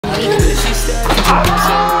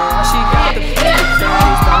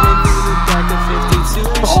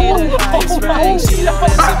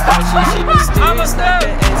I'm a step.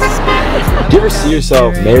 Do you ever see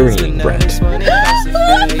yourself marrying Brent?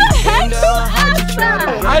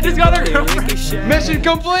 I just got a mission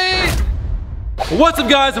complete. What's up,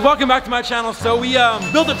 guys, and welcome back to my channel. So we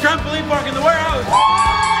built a trampoline park in the warehouse.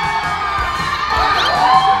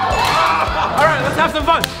 All right, let's have some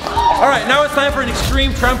fun. All right, now it's time for an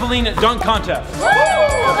extreme trampoline dunk contest.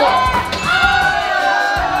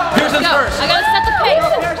 Pierson's first. I gotta set the pace.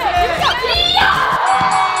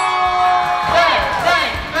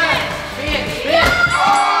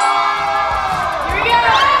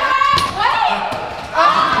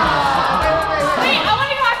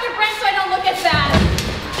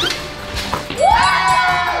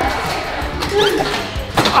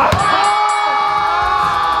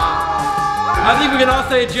 I think we can all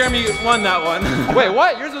say Jeremy won that one. Wait,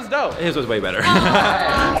 what? Yours was dope. His was way better.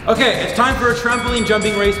 Okay, it's time for a trampoline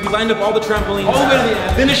jumping race. We lined up all the trampolines all the way to the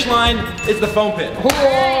end. Finish line is the foam pit.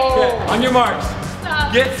 Okay, on your marks.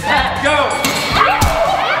 Stop. Get set, go.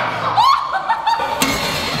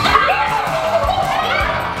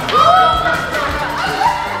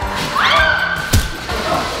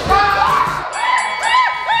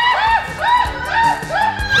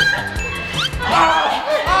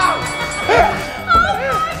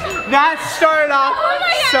 That started off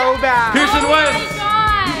so bad. Pierson wins.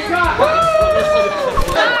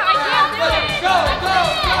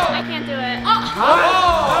 I can't do it.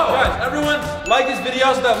 Guys, everyone, like this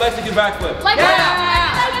video so that Lexi can backflip. Like you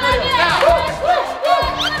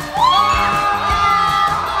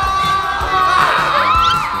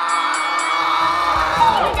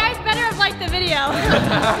guys better have liked the video.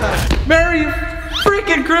 Merry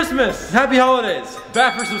freaking Christmas. Happy holidays.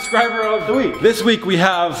 Back for subscriber of the week. This week we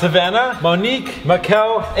have Savannah, Monique,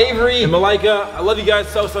 Mikel, Avery, and Malika. I love you guys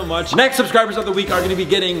so much. Next subscribers of the week are going to be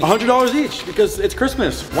getting $100 each because it's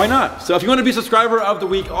Christmas. Why not? So if you want to be subscriber of the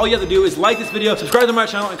week, all you have to do is like this video, subscribe to my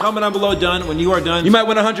channel, and comment down below done. When you are done, you might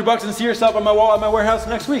win $100 and see yourself on my wall at my warehouse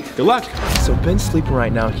next week. Good luck. So Ben's sleeping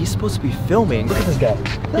right now. He's supposed to be filming. Look at this guy.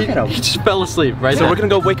 Look at him. He just fell asleep, right? So we're gonna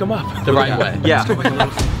go wake him up The right way. Yeah.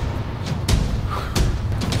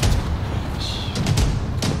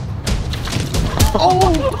 Oh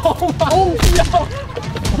no!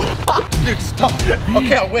 Dude, stop.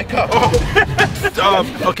 Okay, I'll wake up.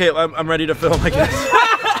 Okay, I'm ready to film, I guess.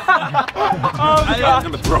 I'm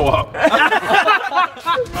gonna throw up.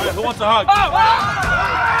 Alright, who wants a hug?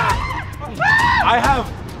 I have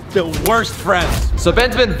the worst friends. So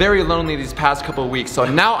Ben's been very lonely these past couple of weeks, so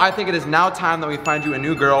now I think it is now time that we find you a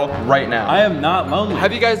new girl right now. I am not lonely.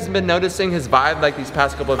 Have you guys been noticing his vibe like these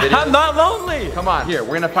past couple of videos? I'm not lonely. Come on, here,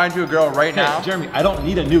 we're gonna find you a girl right now. Jeremy, I don't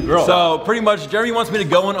need a new girl. So pretty much, Jeremy wants me to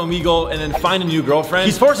go on Omegle and then find a new girlfriend.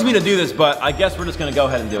 He's forcing me to do this, but I guess we're just gonna go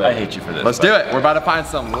ahead and do it. I hate you for this. Let's do it. We're about to find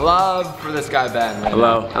some love for this guy, Ben.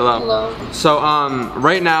 Hello. Hello. So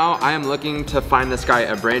right now I am looking to find this guy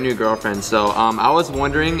a brand new girlfriend. So I was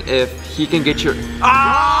wondering if he can get your.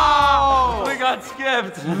 Oh! We got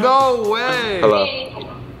skipped. No way. Hello.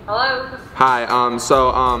 Hello. Hi,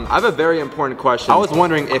 I have a very important question. I was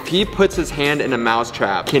wondering if he puts his hand in a mouse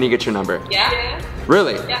trap, can he get your number? Yeah.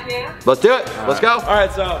 Really? Yeah. Let's do it. Let's go. All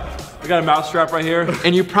right, so we got a mouse trap right here.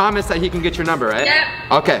 And you promise that he can get your number, right? Yeah.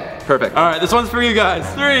 Okay, perfect. All right, this one's for you guys.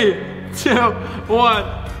 3, 2,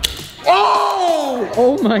 1. Oh!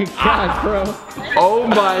 Oh my god, bro. Oh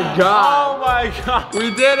my god. Oh my god. We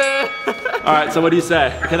did it. All right, so what do you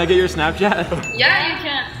say? Can I get your Snapchat? Yeah, you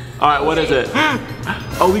can. All right, what is it?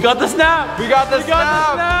 Oh, we got the snap. We got the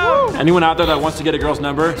snap. Anyone out there that wants to get a girl's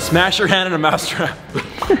number, smash your hand in a mousetrap.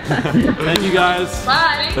 Thank you guys.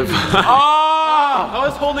 Bye. Oh, I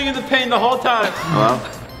was holding in the pain the whole time. Hello?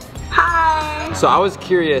 Hi. So I was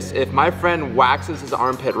curious if my friend waxes his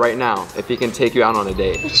armpit right now, if he can take you out on a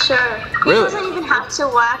date. Sure. Really? He doesn't even have to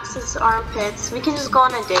wax his armpits. We can just go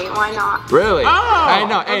on a date. Why not? Really? Oh, I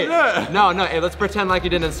know. Hey, that's it. no. Hey, let's pretend like you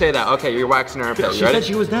didn't say that. Okay, you're waxing your armpit. She You ready? said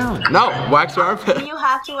she was down. No, wax your armpit. You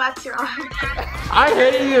have to wax your armpit. I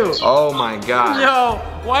hate you. Oh my god. Yo,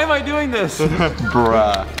 why am I doing this?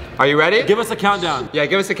 Bruh. Are you ready? Give us a countdown. Yeah,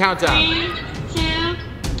 give us a countdown. 3,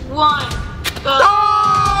 2, 1, go.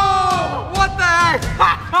 Oh! What the heck?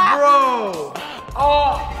 Bro!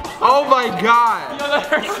 Oh my god! Yo, that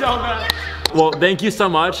hurts so bad. Well, thank you so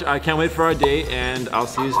much. I can't wait for our date, and I'll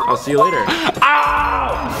see you later.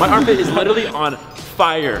 Ow! My armpit is literally on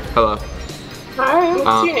fire. Hello. Hi,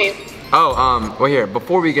 what's your name? Oh, well here,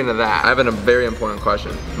 before we get into that, I have a very important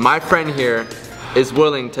question. My friend here is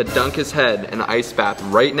willing to dunk his head in an ice bath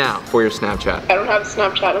right now for your Snapchat. I don't have a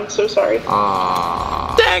Snapchat, I'm so sorry.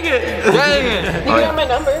 Aww. Dang it! Dang it! You got my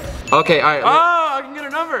number? Okay, alright. Oh, I can get a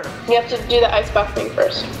number. number? You have to do the ice bath thing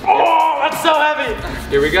first. Oh, that's so heavy.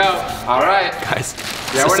 Here we go. All right. Guys,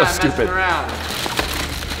 Yeah, this we're is so not stupid. messing around.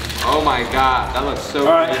 Oh my God, that looks so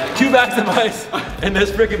All right, good. 2 bags of ice in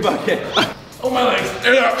this freaking bucket. Oh, my legs.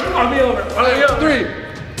 There you go. On me over. On me over. 3,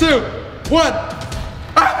 2, 1.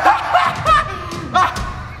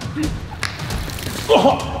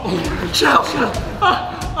 Chill.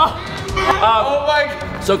 Oh my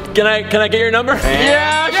God. So can I get your number?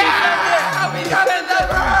 Yeah, we got it.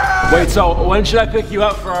 Wait, so when should I pick you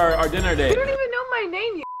up for our dinner date? You don't even know my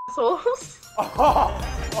name, you assholes.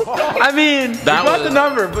 I mean, That you got was- the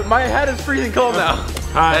number, but my head is freezing cold now.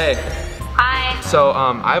 Hey. Hi. So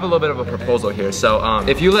I have a little bit of a proposal here. So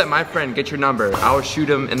if you let my friend get your number, I'll shoot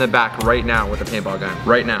him in the back right now with a paintball gun.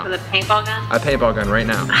 Right now. With a paintball gun? A paintball gun right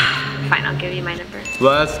now. Fine, I'll give you my number.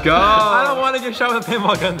 Let's go. I don't want to get shot with a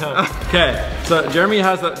paintball gun though. Okay, so Jeremy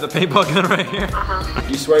has the paintball gun right here.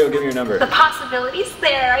 You swear you'll give me your number? The possibility's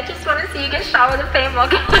there. I just want to see you get shot with a paintball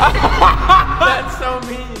gun. That's so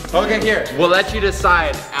mean. Okay, here. We'll let you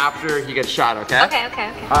decide after he gets shot, okay? Okay.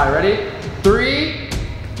 All right, ready? 3,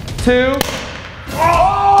 2.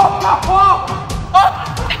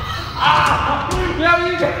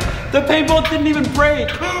 The paintball didn't even break.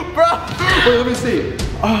 Bro. Wait, let me see.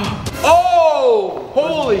 Oh,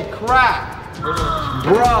 holy crap. Bruh.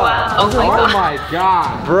 Wow. Oh my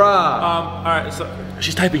God. Bruh. All right, so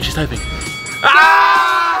she's typing.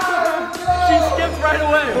 Ah! She skipped right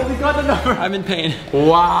away. But we got the number. I'm in pain.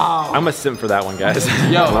 Wow. I'm a simp for that one, guys.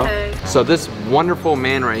 Yo, Okay. so this wonderful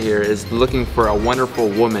man right here is looking for a wonderful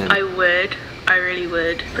woman. I would, I really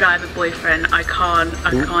would, but I have a boyfriend. I can't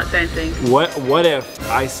say anything. What if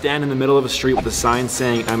I stand in the middle of a street with a sign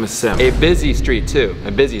saying I'm a simp? A busy street too,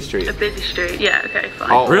 a busy street. A busy street, yeah, okay, fine.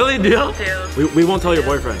 Oh. Really, deal? Deal. We won't tell your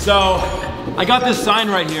boyfriend. So, I got this sign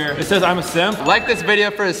right here. It says I'm a simp. Like this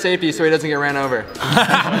video for his safety so he doesn't get ran over.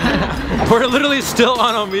 We're literally still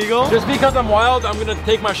on Omegle. Just because I'm wild, I'm gonna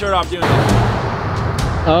take my shirt off doing this.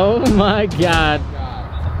 Oh my God.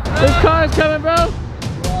 This car's coming, bro.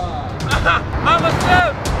 I'm a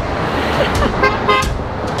simp!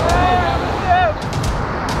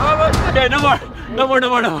 Okay, no more. You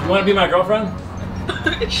wanna be my girlfriend?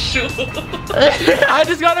 Sure. I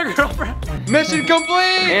just got a girlfriend. Mission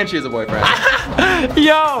complete! And she has a boyfriend.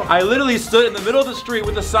 Yo, I literally stood in the middle of the street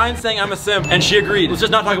with a sign saying I'm a simp, and she agreed. Let's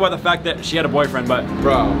just not talk about the fact that she had a boyfriend, but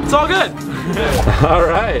Bro. it's all good. All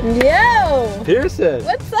right. Yo! Pearson.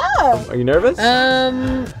 What's up? Are you nervous?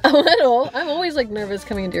 A little. I'm always like nervous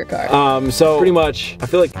coming into your car. So pretty much, I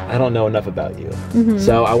feel like I don't know enough about you.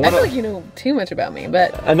 So I I want feel like you know too much about me,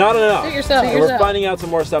 but not enough. do it yourself. And we're finding out some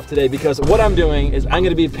more stuff today because what I'm doing is I'm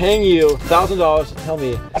gonna be paying you $1,000 to tell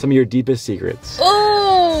me some of your deepest secrets.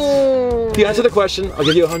 Oh! If you answer the question, I'll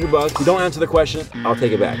give you $100. If you don't answer the question, I'll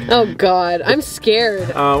take it back. Oh God, I'm scared.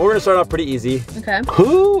 We're gonna start off pretty easy. Okay.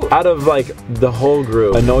 Who out of like the whole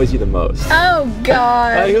group annoys you the most? Oh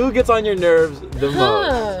God. Like, who gets on your nerves the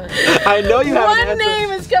most? I know you have an One answer.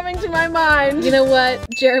 name is coming to my mind. You know what,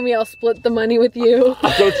 Jeremy? I'll split the money with you.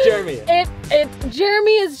 So it's Jeremy.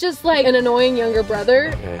 Jeremy is just like an annoying younger brother.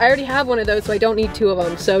 Okay. I already have one of those, so I don't need 2 of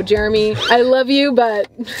them. So Jeremy, I love you, but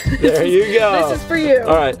There you go. this is for you.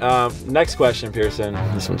 All right, next question, Pearson.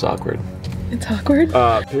 This one's awkward. It's awkward.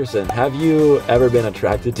 Pearson, have you ever been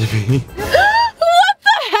attracted to me? What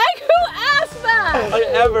the heck? Who asked that?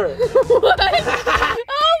 Ever? What?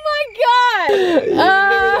 Oh my God! You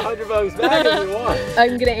can give me $100 back if you want.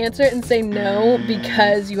 I'm gonna answer it and say no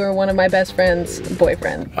because you are one of my best friend's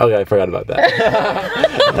boyfriend. Okay, I forgot about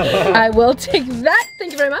that. I will take that.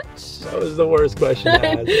 Thank you very much. That was the worst question I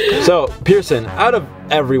had. So, Pearson, out of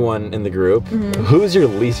everyone in the group, who's your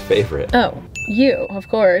least favorite? Oh, you, of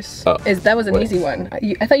course. Oh, That was an wait. easy one.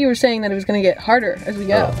 I thought you were saying that it was gonna get harder as we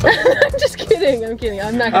go. I'm just kidding. I'm kidding.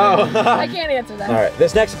 I'm not gonna. I can't answer that. All right,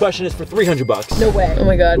 this next question is for $300. No way. Oh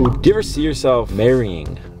my God. Ooh, do you ever see yourself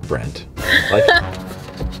marrying Brent? Like,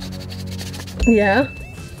 Yeah.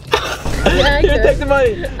 Yeah, I take the could.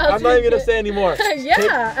 money. I'll I'm not even take gonna it. say anymore.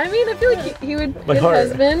 Yeah, I mean, I feel like he would My be a heart.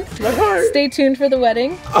 husband. My heart. Stay tuned for the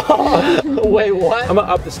wedding. Wait, what? I'm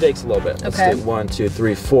gonna up the stakes a little bit. Let's Okay. do 1, 2,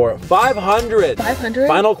 3, 4, 500. 500?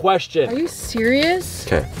 Final Are question. you serious?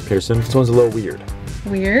 Okay, Pearson, this one's a little weird.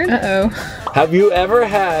 Weird. Uh-oh. Have you ever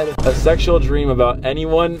had a sexual dream about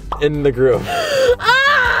anyone in the group?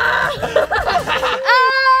 I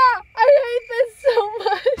hate this so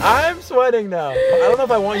much. I'm sweating now. I don't know if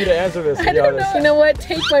I want you to answer this, to I be don't know. honest. You know what?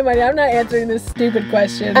 Take my money. I'm not answering this stupid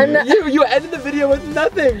question. I'm not. You ended the video with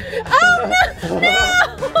nothing. Oh no!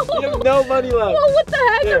 No! You have no money left. Well, what the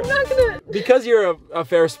heck? Here. I'm not gonna. Because you're a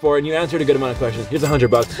fair sport and you answered a good amount of questions, here's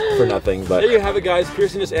 $100 for nothing. But there you have it, guys.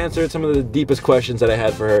 Pierson just answered some of the deepest questions that I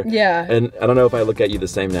had for her. Yeah. And I don't know if I look at you the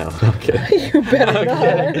same now. Okay. You better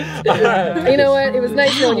not. Right. You know what? It was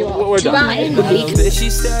nice knowing you all. We're done. Bye. She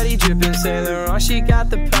steady dripping Sailor on, she got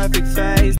the perfect face.